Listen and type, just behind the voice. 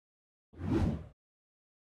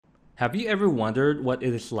Have you ever wondered what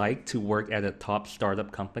it is like to work at a top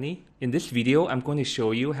startup company? In this video, I'm going to show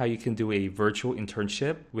you how you can do a virtual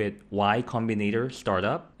internship with Y Combinator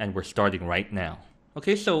Startup, and we're starting right now.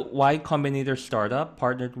 Okay, so Y Combinator Startup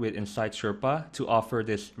partnered with Inside Sherpa to offer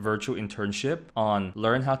this virtual internship on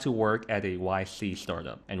learn how to work at a YC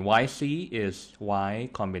startup. And YC is Y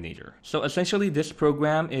Combinator. So essentially this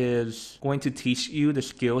program is going to teach you the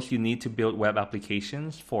skills you need to build web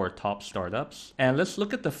applications for top startups. And let's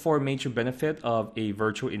look at the four major benefits of a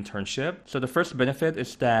virtual internship. So the first benefit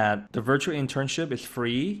is that the virtual internship is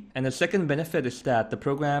free. And the second benefit is that the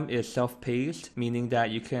program is self-paced, meaning that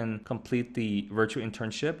you can complete the virtual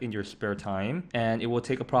internship in your spare time, and it will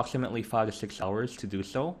take approximately 5 to 6 hours to do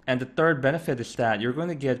so. And the third benefit is that you're going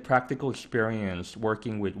to get practical experience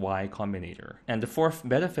working with Y Combinator. And the fourth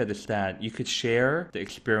benefit is that you could share the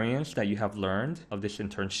experience that you have learned of this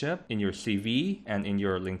internship in your CV and in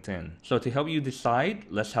your LinkedIn. So to help you decide,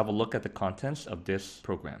 let's have a look at the contents of this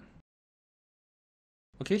program.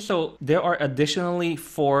 Okay, so there are additionally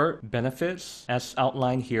 4 benefits as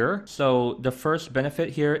outlined here. So the first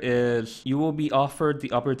benefit here is you will be offered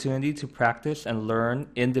the opportunity to practice and learn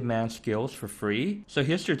in-demand skills for free. So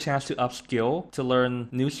here's your chance to upskill, to learn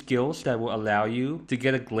new skills that will allow you to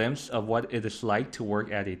get a glimpse of what it is like to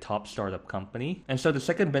work at a top startup company. And so the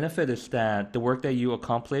second benefit is that the work that you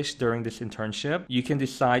accomplish during this internship, you can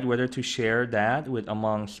decide whether to share that with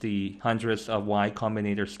amongst the hundreds of Y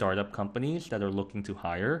Combinator startup companies that are looking to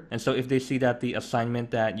hire. And so if they see that the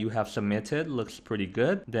assignment that you have submitted looks pretty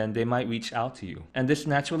good, then they might reach out to you. And this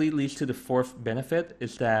naturally leads to the fourth benefit,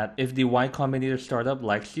 is that if the Y Combinator startup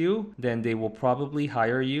likes you, then they will probably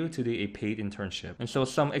hire you to do a paid internship. And so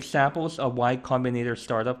some examples of Y Combinator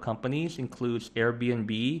startup companies includes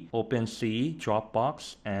Airbnb, OpenSea,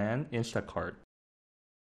 Dropbox, and Instacart.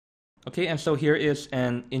 Okay, and so here is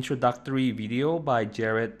an introductory video by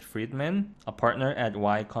Jared Friedman, a partner at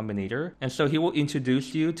Y Combinator. And so he will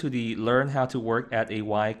introduce you to the Learn How to Work at a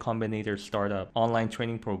Y Combinator Startup online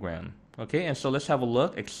training program. Okay, and so let's have a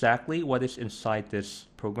look exactly what is inside this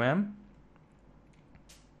program.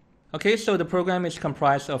 Okay, so the program is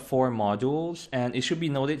comprised of 4 modules, and it should be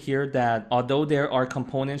noted here that although there are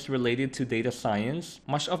components related to data science,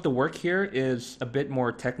 much of the work here is a bit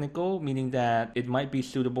more technical, meaning that it might be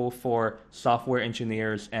suitable for software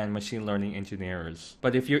engineers and machine learning engineers.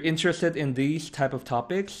 But if you're interested in these type of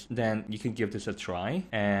topics, then you can give this a try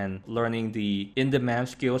and learning the in-demand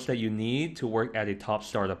skills that you need to work at a top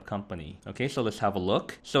startup company. Okay, so let's have a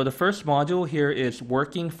look. So the first module here is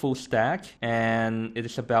working full stack, and it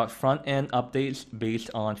is about front-end updates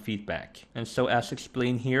based on feedback. And so as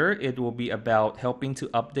explained here, it will be about helping to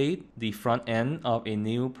update the front end of a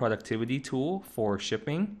new productivity tool for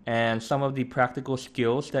shipping. And some of the practical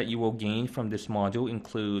skills that you will gain from this module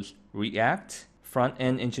includes React,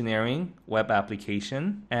 front-end engineering, web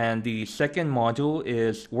application. And the second module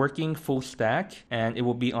is working full stack, and it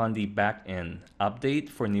will be on the back end, update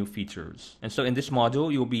for new features. And so in this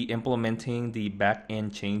module, you'll be implementing the back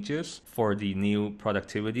end changes for the new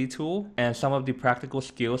productivity tool. And some of the practical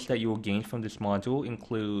skills that you will gain from this module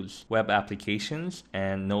includes web applications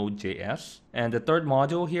and Node.js. And the third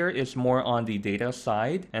module here is more on the data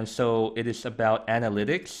side. And so it is about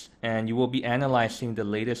analytics, and you will be analyzing the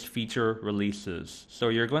latest feature releases. So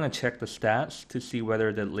you're going to check the stats to see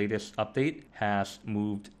whether the latest update has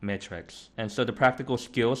moved metrics. And so the practical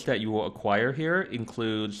skills that you will acquire here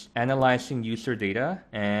includes analyzing user data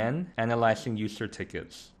and analyzing user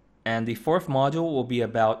tickets. And the fourth module will be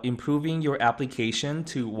about improving your application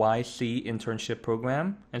to YC internship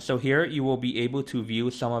program. And so here you will be able to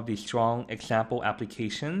view some of the strong example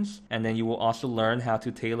applications, and then you will also learn how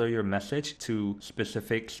to tailor your message to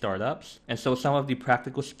specific startups. And so some of the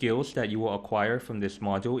practical skills that you will acquire from this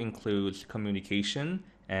module includes communication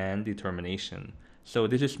and determination. So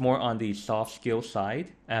this is more on the soft skill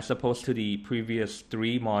side as opposed to the previous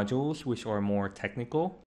 3 modules, which are more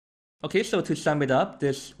technical. Okay, so to sum it up,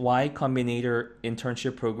 this Y Combinator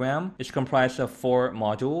internship program is comprised of 4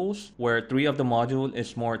 modules, where 3 of the modules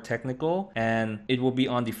is more technical, and it will be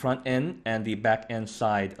on the front end and the back end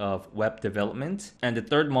side of web development. And the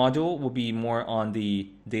third module will be more on the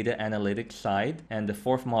data analytics side, and the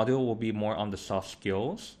fourth module will be more on the soft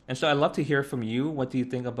skills. And so I'd love to hear from you. What do you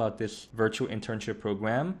think about this virtual internship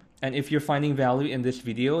program? And if you're finding value in this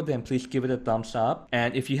video, then please give it a thumbs up.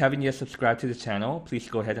 And if you haven't yet subscribed to the channel, please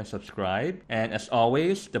go ahead and subscribe. And as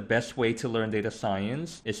always, the best way to learn data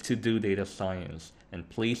science is to do data science. And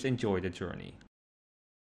please enjoy the journey.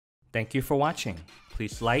 Thank you for watching.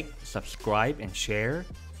 Please like, subscribe, and share,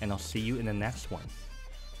 and I'll see you in the next one.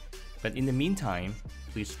 But in the meantime,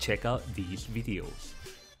 please check out these videos.